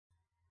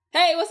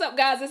Hey, what's up,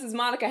 guys? This is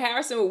Monica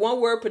Harrison with One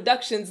Word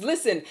Productions.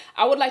 Listen,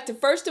 I would like to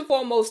first and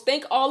foremost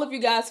thank all of you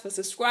guys for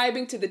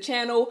subscribing to the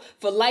channel,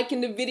 for liking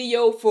the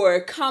video,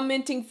 for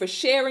commenting, for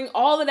sharing,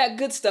 all of that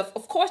good stuff.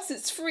 Of course,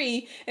 it's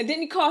free and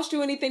didn't cost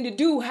you anything to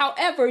do.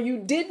 However, you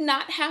did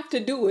not have to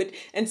do it.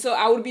 And so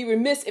I would be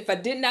remiss if I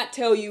did not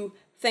tell you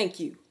thank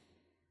you.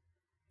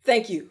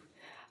 Thank you.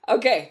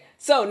 Okay,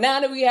 so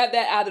now that we have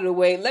that out of the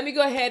way, let me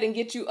go ahead and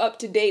get you up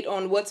to date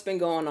on what's been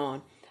going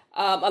on.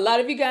 A lot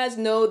of you guys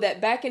know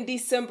that back in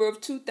December of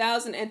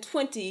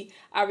 2020,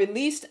 I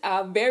released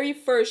our very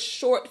first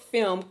short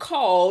film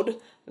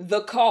called The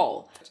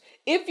Call.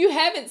 If you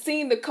haven't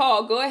seen The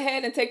Call, go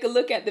ahead and take a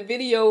look at the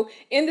video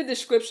in the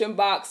description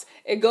box.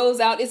 It goes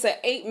out, it's an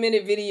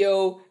 8-minute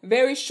video,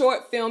 very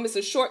short film. It's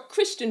a short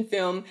Christian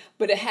film,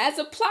 but it has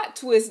a plot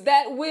twist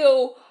that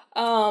will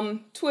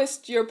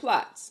twist your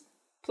plots.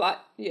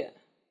 Yeah.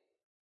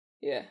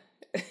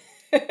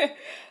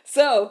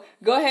 So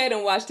go ahead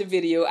and watch the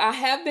video. I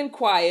have been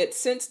quiet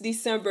since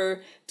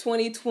December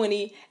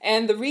 2020,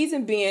 and the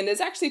reason being, there's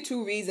actually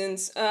two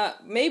reasons,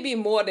 maybe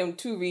more than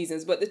two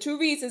reasons, but the two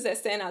reasons that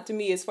stand out to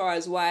me as far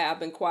as why I've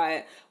been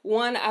quiet.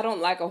 One, I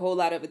don't like a whole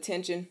lot of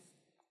attention.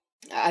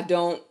 I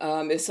don't.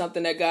 It's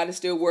something that God is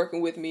still working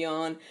with me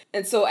on.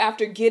 And so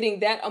after getting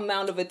that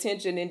amount of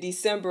attention in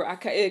December,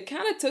 it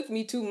kind of took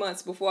me 2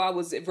 months before I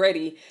was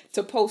ready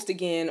to post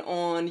again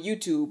on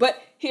YouTube.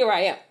 But here I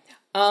am.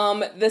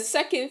 The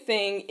second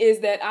thing is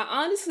that I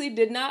honestly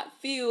did not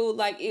feel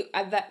like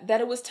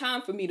that it was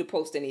time for me to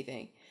post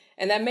anything.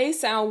 And that may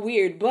sound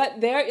weird,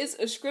 but there is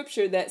a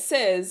scripture that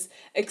says,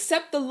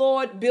 "Except the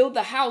Lord build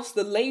the house,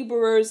 the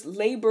laborers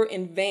labor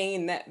in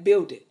vain that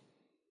build it."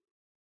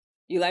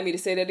 You like me to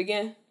say that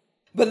again?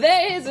 But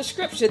there is a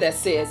scripture that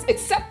says,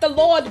 "Except the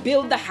Lord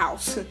build the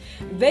house,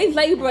 they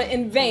labor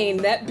in vain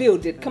that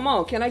build it." Come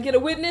on, can I get a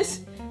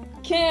witness?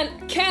 Can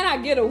I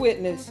get a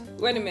witness?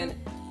 Wait a minute.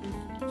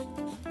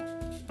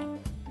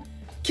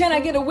 Can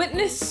I get a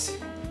witness?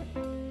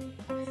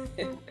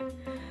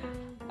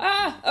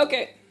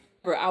 Okay.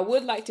 I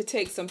would like to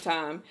take some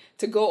time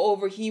to go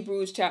over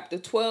Hebrews chapter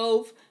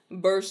 12,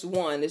 verse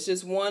 1. It's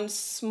just one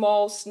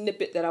small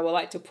snippet that I would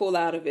like to pull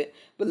out of it.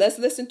 But let's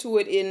listen to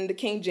it in the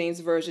King James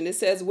Version. It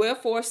says,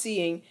 "Wherefore,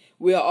 seeing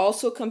we are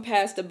also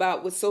compassed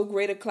about with so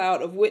great a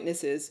cloud of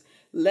witnesses,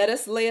 let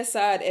us lay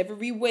aside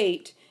every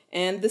weight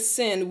and the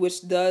sin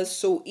which does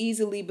so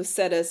easily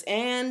beset us,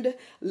 and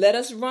let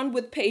us run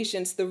with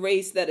patience the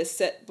race that is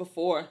set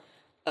before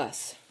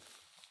us."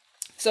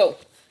 So,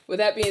 with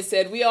that being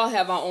said, we all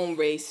have our own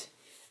race.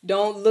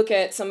 Don't look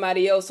at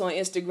somebody else on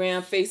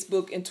Instagram,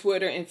 Facebook, and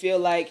Twitter and feel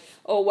like,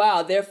 oh,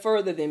 wow, they're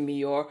further than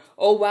me, or,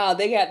 oh, wow,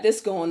 they got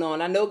this going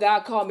on. I know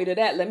God called me to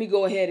that. Let me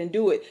go ahead and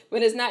do it.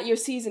 But it's not your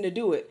season to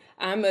do it.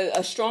 I'm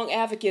a strong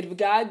advocate. If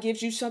God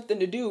gives you something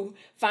to do,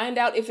 find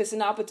out if it's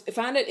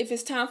if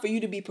it's time for you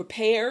to be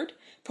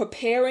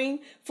preparing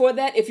for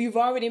that. If you've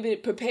already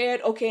been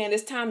prepared, okay, and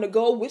it's time to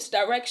go, which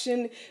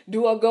direction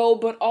do I go?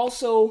 But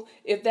also,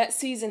 if that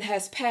season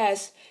has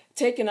passed,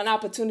 taking an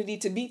opportunity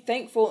to be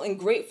thankful and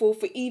grateful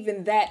for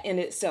even that in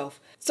itself.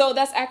 So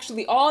that's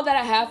actually all that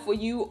I have for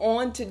you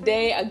on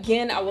today.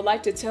 Again, I would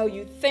like to tell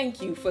you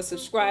thank you for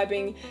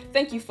subscribing.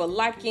 Thank you for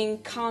liking,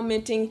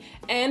 commenting,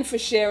 and for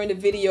sharing the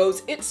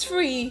videos. It's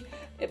free,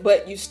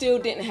 but you still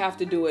didn't have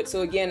to do it.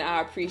 So again,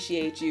 I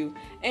appreciate you.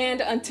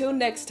 And until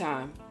next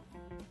time,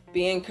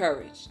 be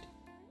encouraged.